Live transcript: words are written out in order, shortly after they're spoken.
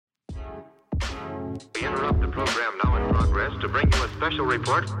We interrupt the program now in progress to bring you a special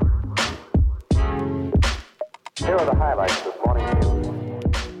report. Here are the highlights this morning's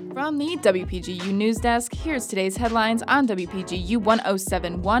news. From the WPGU News Desk, here's today's headlines on WPGU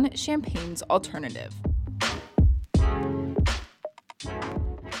 1071, Champaign's Alternative.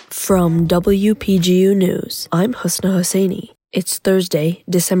 From WPGU News, I'm Husna Hosseini. It's Thursday,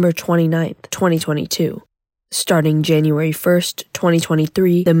 December 29th, 2022. Starting January 1st,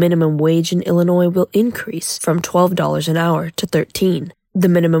 2023, the minimum wage in Illinois will increase from $12 an hour to $13. The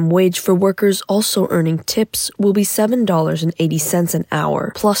minimum wage for workers also earning tips will be $7.80 an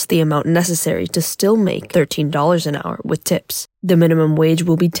hour, plus the amount necessary to still make $13 an hour with tips. The minimum wage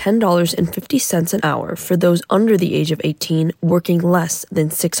will be $10.50 an hour for those under the age of 18 working less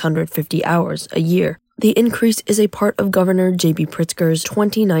than 650 hours a year. The increase is a part of Governor J.B. Pritzker's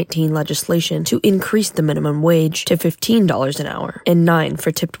 2019 legislation to increase the minimum wage to $15 an hour and $9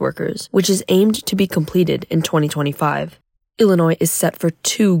 for tipped workers, which is aimed to be completed in 2025. Illinois is set for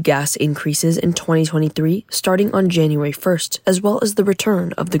 2 gas increases in 2023, starting on January 1st, as well as the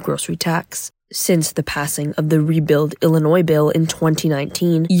return of the grocery tax. Since the passing of the Rebuild Illinois bill in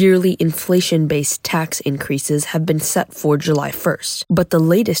 2019, yearly inflation-based tax increases have been set for July 1st, but the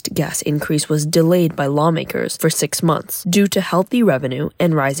latest gas increase was delayed by lawmakers for 6 months due to healthy revenue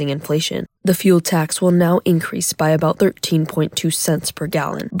and rising inflation. The fuel tax will now increase by about 13.2 cents per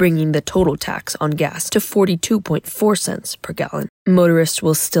gallon, bringing the total tax on gas to 42.4 cents per gallon. Motorists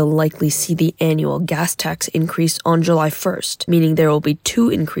will still likely see the annual gas tax increase on July 1st, meaning there will be 2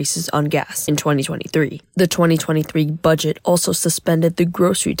 increases on gas in 2023. The 2023 budget also suspended the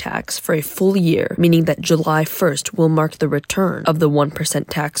grocery tax for a full year, meaning that July 1st will mark the return of the 1%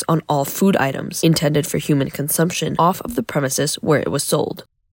 tax on all food items intended for human consumption off of the premises where it was sold.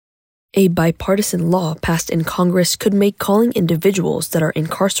 A bipartisan law passed in Congress could make calling individuals that are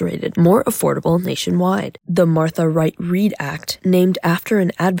incarcerated more affordable nationwide. The Martha Wright Reed Act, named after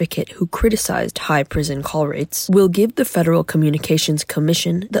an advocate who criticized high prison call rates, will give the Federal Communications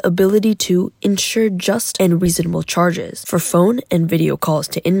Commission the ability to ensure just and reasonable charges for phone and video calls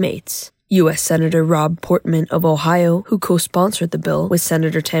to inmates. U.S. Senator Rob Portman of Ohio, who co-sponsored the bill with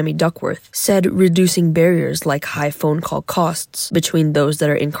Senator Tammy Duckworth, said reducing barriers like high phone call costs between those that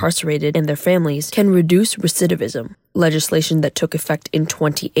are incarcerated and their families can reduce recidivism. Legislation that took effect in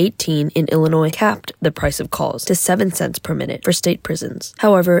 2018 in Illinois capped the price of calls to 7 cents per minute for state prisons.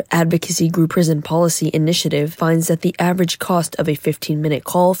 However, advocacy group Prison Policy Initiative finds that the average cost of a 15-minute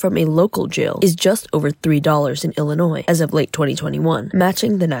call from a local jail is just over $3 in Illinois as of late 2021,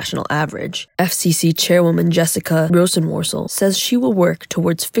 matching the national average. FCC Chairwoman Jessica Rosenworcel says she will work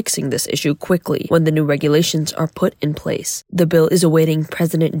towards fixing this issue quickly when the new regulations are put in place. The bill is awaiting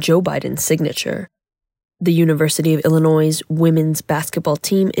President Joe Biden's signature. The University of Illinois' women's basketball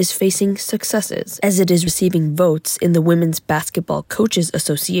team is facing successes as it is receiving votes in the Women's Basketball Coaches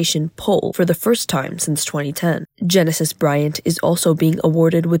Association poll for the first time since 2010. Genesis Bryant is also being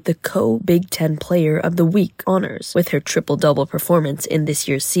awarded with the Co-Big Ten Player of the Week honors with her triple-double performance in this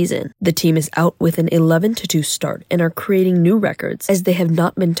year's season. The team is out with an 11-2 start and are creating new records as they have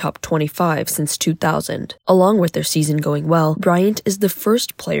not been top 25 since 2000. Along with their season going well, Bryant is the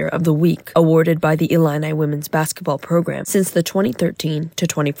first Player of the Week awarded by the Illini women's basketball program since the 2013 to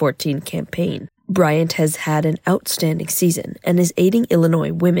 2014 campaign. Bryant has had an outstanding season and is aiding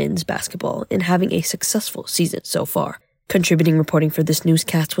Illinois women's basketball in having a successful season so far. Contributing reporting for this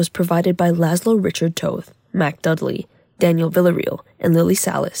newscast was provided by Laszlo Richard Toth, Mac Dudley, Daniel Villarreal, and Lily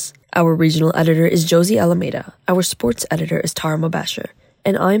Salas. Our regional editor is Josie Alameda. Our sports editor is Tara Mobasher.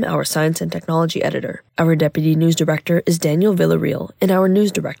 And I'm our science and technology editor. Our deputy news director is Daniel Villarreal, and our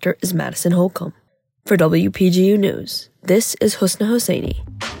news director is Madison Holcomb. For WPGU News, this is Husna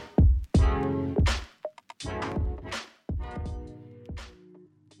Hosseini.